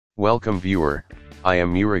Welcome viewer, I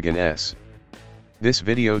am Murugan S. This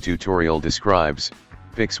video tutorial describes,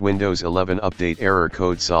 fix Windows 11 update error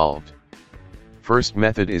code solved. First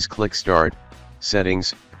method is click Start,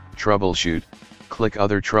 Settings, Troubleshoot, click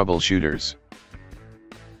Other Troubleshooters.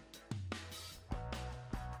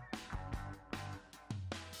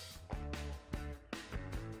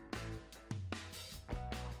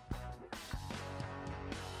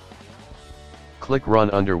 Click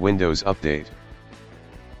Run under Windows Update.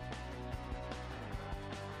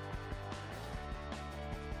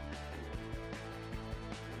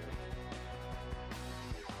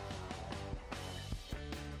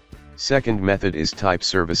 Second method is type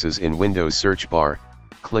services in Windows search bar,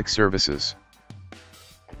 click Services.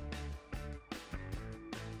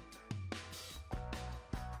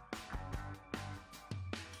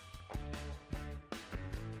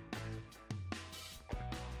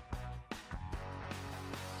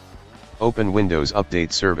 Open Windows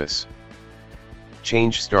Update Service.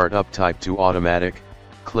 Change Startup type to Automatic,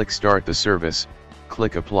 click Start the service,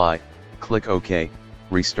 click Apply, click OK,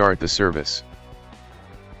 restart the service.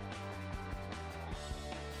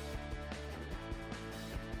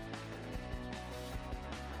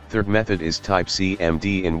 Third method is type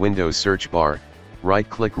CMD in Windows search bar,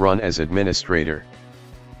 right-click Run as administrator.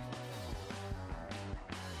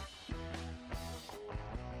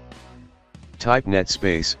 Type net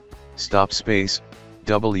space, stop space,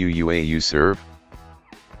 WUAU serve.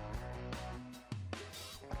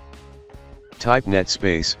 Type net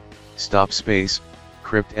space, stop space,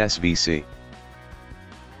 crypt SVC.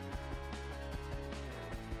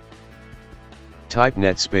 Type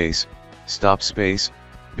net space, stop space,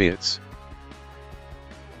 bits.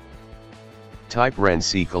 Type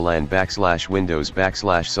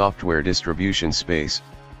 // software distribution space,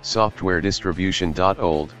 software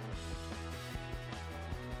distribution.old.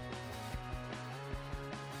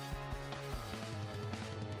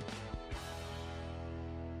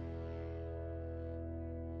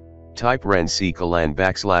 Type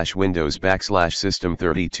 /Windows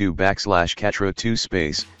 /system32 /catro2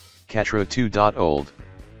 space, catro2.old.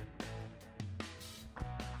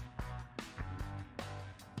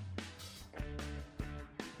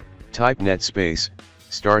 Type net space,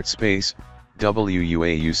 start space,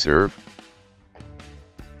 WUAU serve.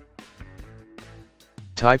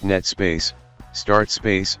 Type net space, start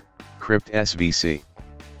space, crypt SVC.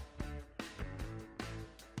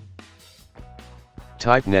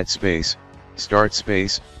 Type net space, start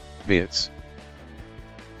space, bits.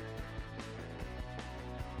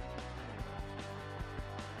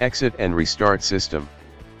 Exit and restart system.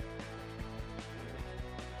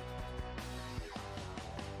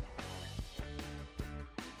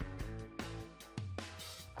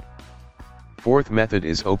 Fourth method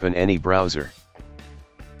is open any browser.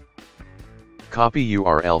 Copy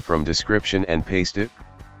URL from description and paste it.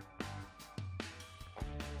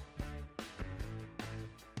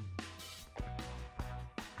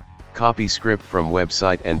 Copy script from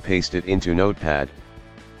website and paste it into Notepad.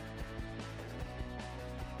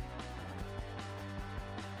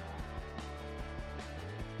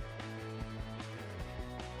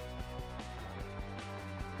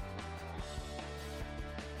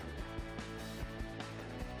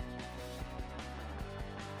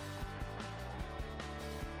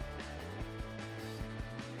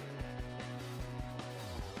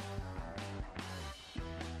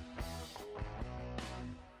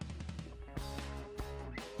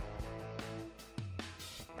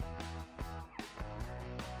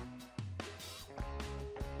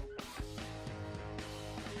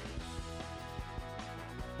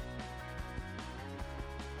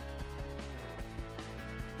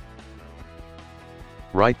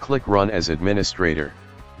 Right-click Run as administrator.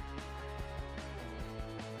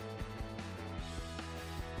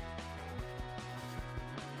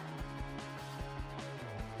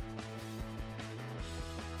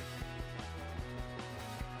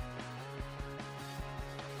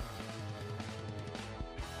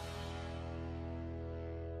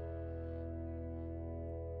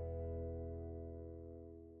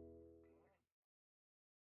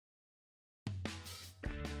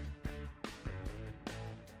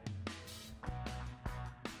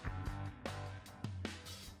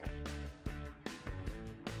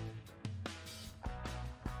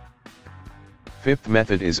 Fifth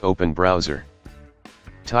method is open browser.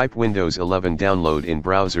 Type Windows 11 download in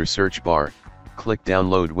browser search bar, click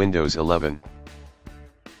Download Windows 11.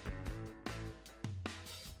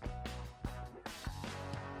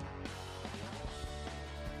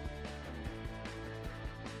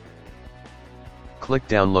 Click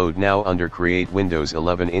Download Now under Create Windows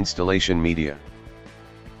 11 Installation Media.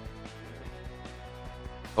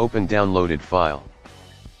 Open downloaded file.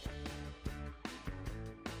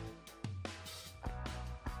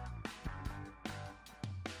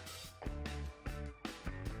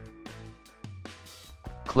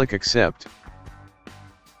 Click Accept.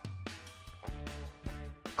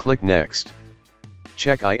 Click Next.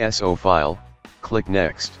 Check ISO file, click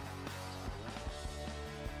Next.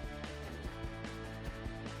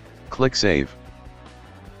 Click Save.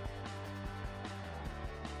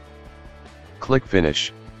 Click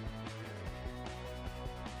Finish.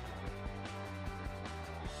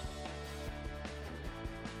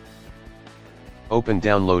 Open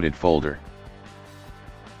downloaded folder.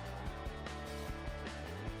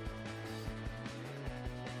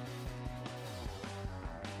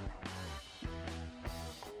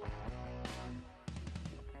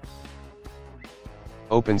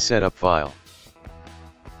 Open setup file.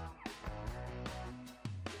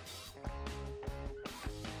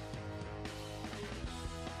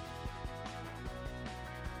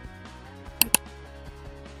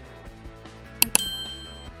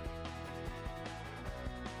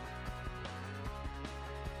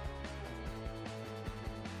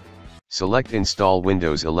 Select Install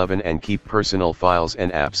Windows 11 and keep personal files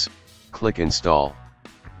and apps. Click Install.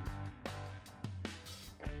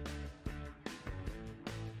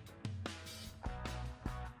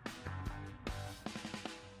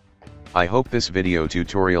 I hope this video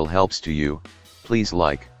tutorial helps to you. Please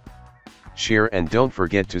like, share and don't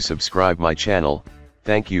forget to subscribe my channel.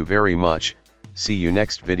 Thank you very much. See you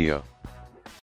next video.